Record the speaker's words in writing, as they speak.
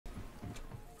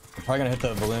Probably gonna hit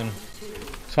the balloon.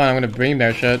 It's fine, I'm gonna beam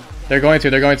their shit. They're going to.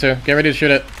 Get ready to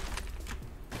shoot it.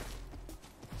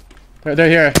 They're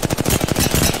here.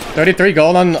 33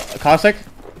 gold on Caustic.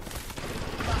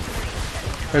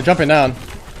 They're jumping down.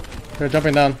 I'm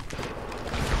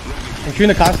shooting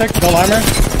the Caustic, gold armor.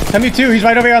 72, he's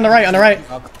right over here on the right,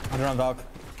 Under on Valk.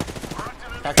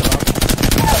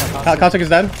 Caustic is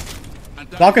dead.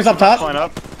 Valk is up top. Line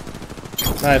up.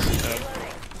 Nice.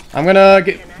 I'm gonna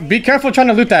be careful trying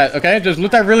to loot that, okay? Just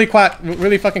loot that really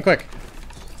fucking quick.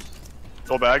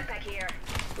 Gold bag.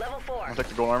 I'll take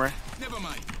the gold armor.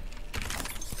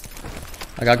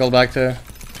 I got gold back too.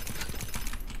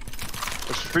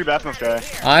 There's 3 bats in this guy.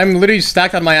 I'm literally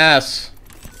stacked on my ass.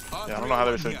 Yeah, I don't know how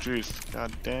they're so juiced.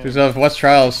 God damn. Who's of West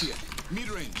Trials?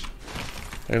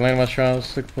 They're laying West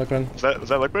Trials, liquid. Was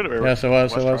that liquid or? Yes, it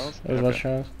was. It was West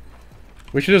Trials.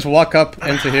 We should just walk up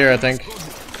into here, I think.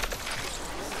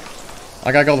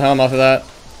 I got gold helm off of that.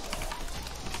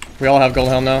 We all have gold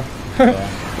helm now.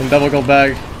 Yeah. And double gold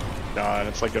bag. God,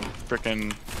 it's like a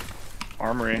freaking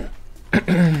armory.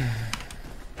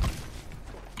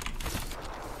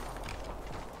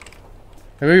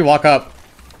 Maybe we walk up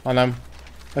on them.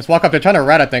 Let's walk up. They're trying to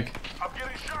rat, I think.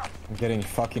 I'm getting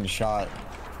fucking shot.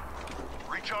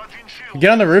 Get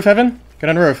on the roof, Evan. Get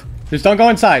on the roof. Just don't go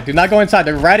inside. Do not go inside.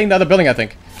 They're ratting the other building, I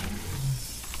think.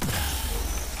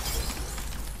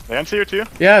 They empty here too?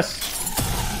 Yes.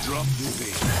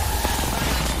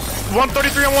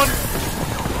 133 on one.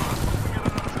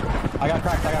 I got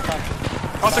cracked.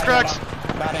 Lots of cracks.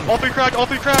 Batting. All 3 cracks. All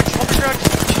 3 cracks.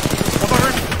 What's on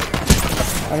roof?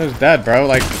 I'm just dead, bro.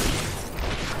 Like,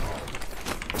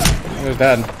 I'm just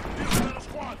dead.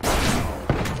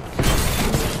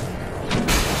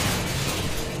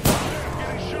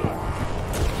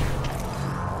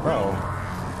 Bro.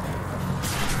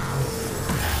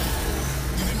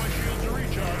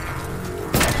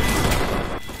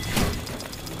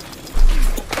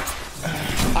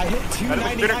 I hit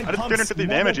 299 I did pumps. 350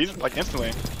 damage like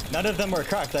instantly. None of them were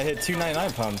cracked. I hit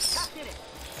 299 pumps.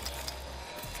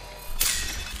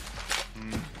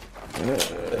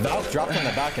 Valk dropped on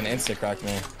the back and insta cracked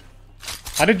me.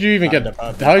 How did you even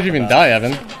how did you even die,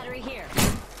 Evan?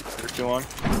 You're too long.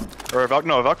 Or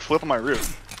Valk flipped on my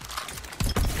roof.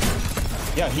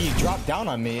 Yeah, he dropped down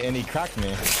on me and he cracked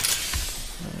me.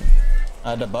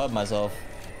 I had to bub myself.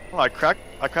 Oh, I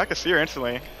cracked a seer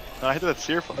instantly. No, I hit the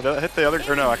seer. I hit the other.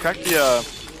 Or no, I cracked the.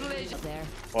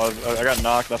 Well, I got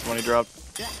knocked. That's when he dropped.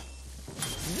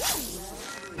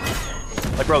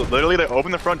 Like, bro, literally, they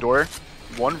opened the front door.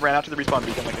 One ran out to the respawn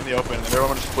beacon, like in the open, and the other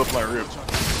one just flipped my roof.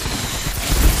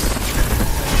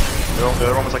 The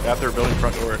other one was like at their building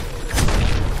front door.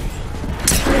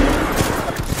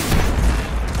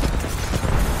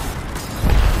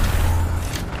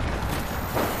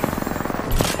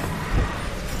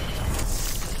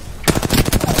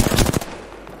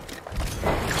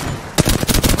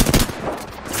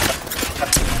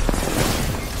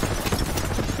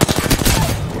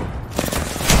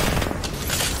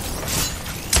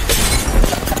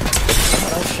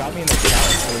 Shot me in the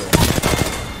shower too.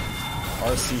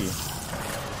 RC.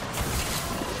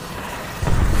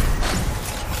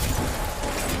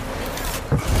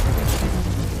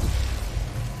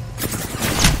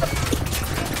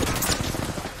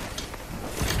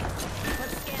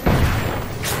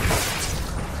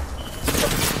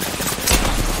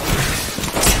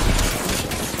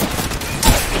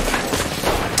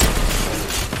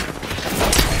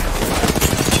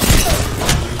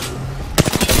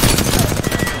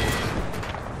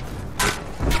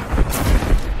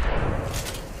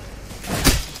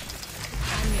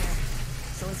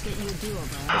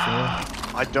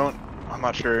 I'm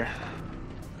not sure.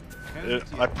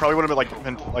 I probably would have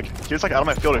been like, he was like out of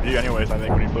my field of view anyways, I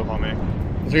think, when he flew up on me.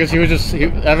 It's because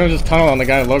everyone was just tunneling on the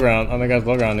guy's low ground,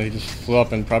 and he just flew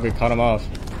up and probably caught him off.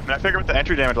 I mean, I figured with the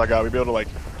entry damage I got, we'd be able to like,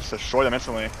 just destroy them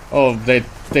instantly. Oh, they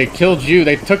killed you,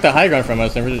 they took the high ground from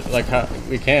us, and we're just, like,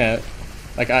 we can't.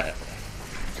 Like,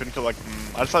 Couldn't kill, like,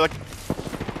 I just like...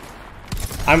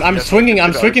 I'm swinging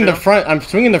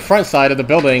the front side of the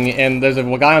building, and there's a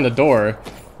guy on the door,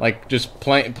 like, just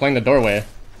playing the doorway,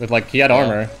 with, like, he had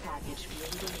armor.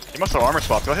 He must have armor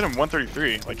swapped, I hit him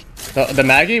 133, like... The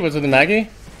Maggie? Was it the Maggie?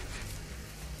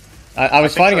 I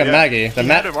was fighting a Maggie. He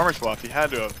had to have armor swapped, he had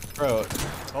to have. Bro,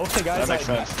 both the guys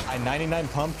I 99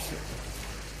 pumped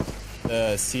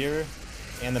the Seer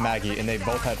and the Maggie, and they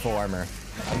both had full armor.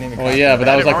 Well, yeah, but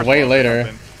that was like way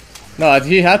later. No,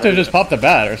 he had to have just popped the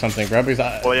bat or something, bro.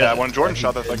 Because well, yeah, when Jordan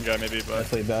shot that second guy, maybe, but...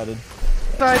 Definitely batted.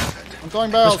 I'm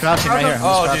going barrels. There's crouching right here.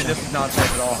 Oh, dude, this is not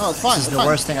safe at all. No, it's fine. This is the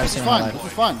worst thing I've seen in my life. This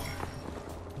is fine.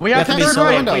 We have to third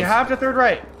right. We have to third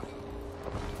right.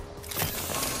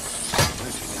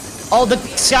 Oh, the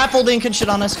scaffolding can shit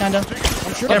on us, kinda. I'm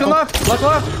shooting. Careful. Left.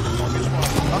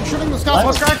 I'm shooting the scaffold.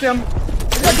 What? Cracked him.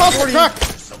 Yeah, Caustic cracked.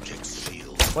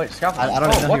 Wait, scaffold. I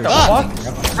don't even know what who the you're fuck?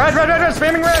 Red,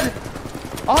 spamming red.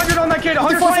 100 on that kid.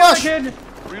 120 on that kid.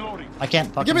 I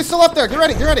can't fucking... Gibby's still up there. Get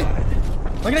ready. Get ready.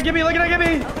 Look at Gibby.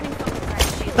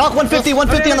 Falk 150,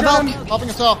 150 on the Falk. Popping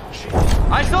us out.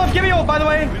 I still have Gibby ult, by the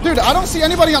way. Dude, I don't see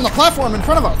anybody on the platform in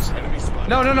front of us.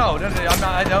 No. I'm not.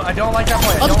 I don't like that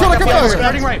play. Let's go, let's go. We're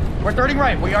 30 right. We're 30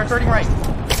 right. We are 30 right.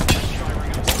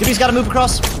 Gibby's got to move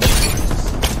across.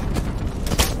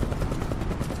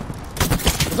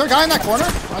 Is there a guy in that corner?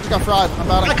 I just got fried. I'm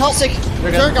bad. Got Caustic. Is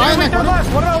there a guy in that corner?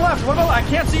 Left. What about left? I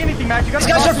can't see anything, Mac. You got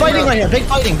These guys are fighting right here.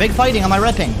 Big fighting on my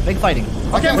red ping. Big fighting.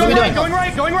 Okay, I'm what are we doing? Going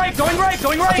right.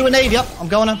 Do a nade, yep. I'm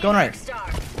going right.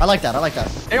 I like that.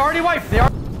 They already wiped. They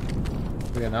are.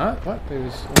 We are not? What? They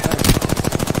was...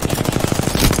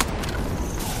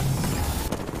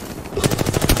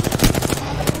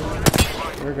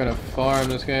 We're gonna farm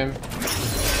this game.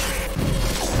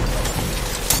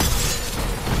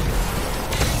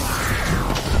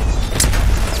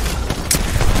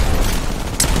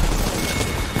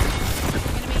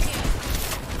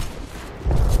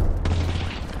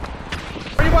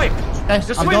 Already wiped. Okay,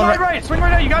 Just I'm swing going right. Swing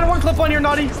right out. You got one clip on here,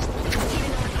 Naughty.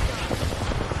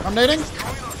 I'm nading.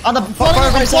 On the I'm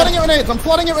flooding it with nades. I'm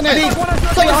flooding it with nades.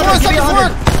 Second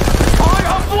floor.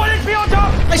 I'm 1 HP on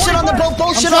top. I shit on the boat.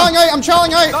 Bullshit on. I'm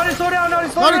chowing eight. Naughty, slow down.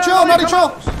 Naughty, chill.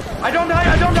 I don't die.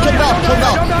 Kill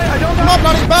Bell. Come up,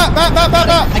 Naughty. Bat.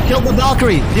 I killed the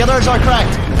Valkyrie. The others are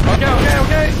cracked.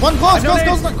 Okay. One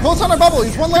close on our bubble.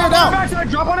 He's one layer down.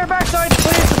 Drop on her backside,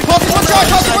 please.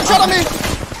 Caustic one shot on me.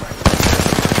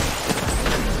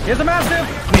 Here's the massive.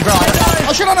 Me, bro.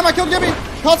 I'll shit on him. I killed Gibby.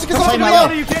 Caustic is Play on my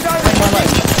below. You can't die.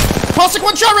 Caustic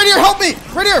one shot right here. Help me.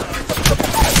 Right here.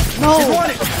 No.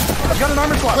 I've got an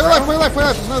armor swap. Play life.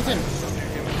 There's another team.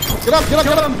 Get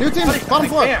up. New team. Bottom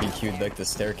floor. Bam. He queued like the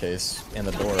staircase and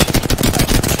the door.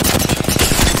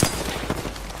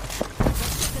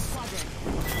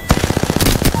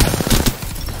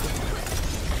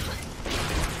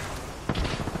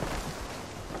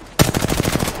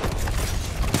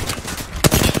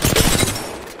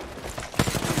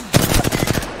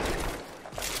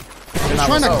 He's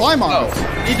trying to climb on us.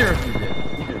 Neither of you did.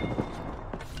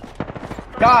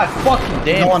 God fucking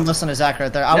damn. No one listened to Zach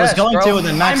right there. I was going to, and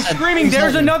then Max I'm said, screaming, "Please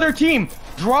there's don't." another team.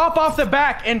 Drop off the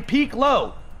back and peek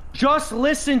low. Just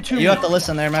listen to me. You have to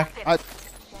listen there, Mac.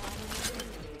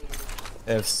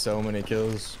 They have so many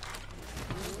kills.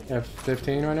 You have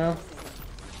 15 right now?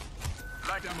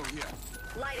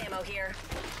 Light ammo here.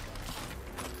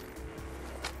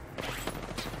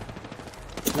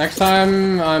 Next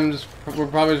time, we're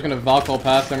probably just gonna Valkyrie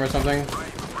past them or something.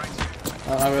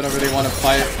 I don't really want to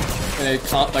fight in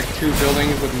like 2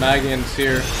 buildings with Maggie and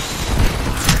Seer.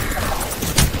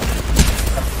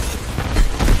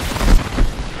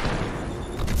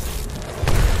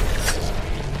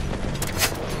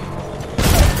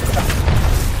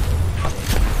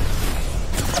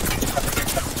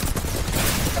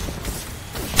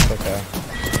 Okay.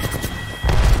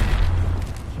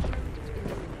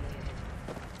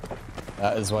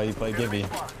 That is why you play Gibby.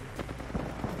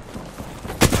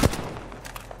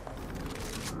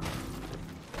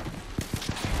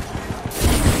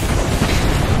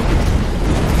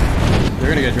 They're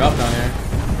gonna get dropped down here.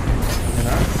 You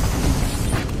know?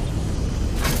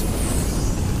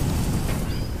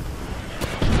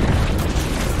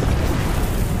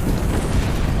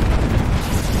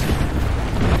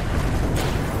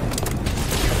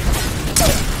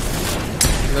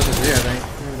 This is here, I think.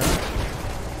 Maybe not.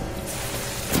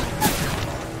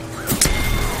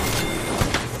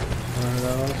 One of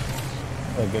those.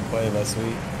 A good play, that's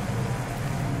sweet.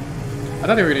 I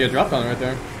thought they were gonna get dropped on right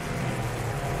there.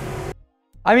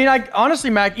 I mean, honestly,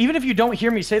 Mac, even if you don't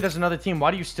hear me say there's another team, why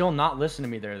do you still not listen to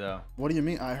me there, though? What do you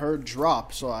mean? I heard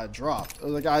drop, so I dropped.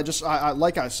 Like I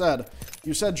said,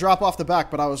 you said drop off the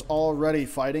back, but I was already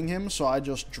fighting him, so I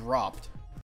just dropped.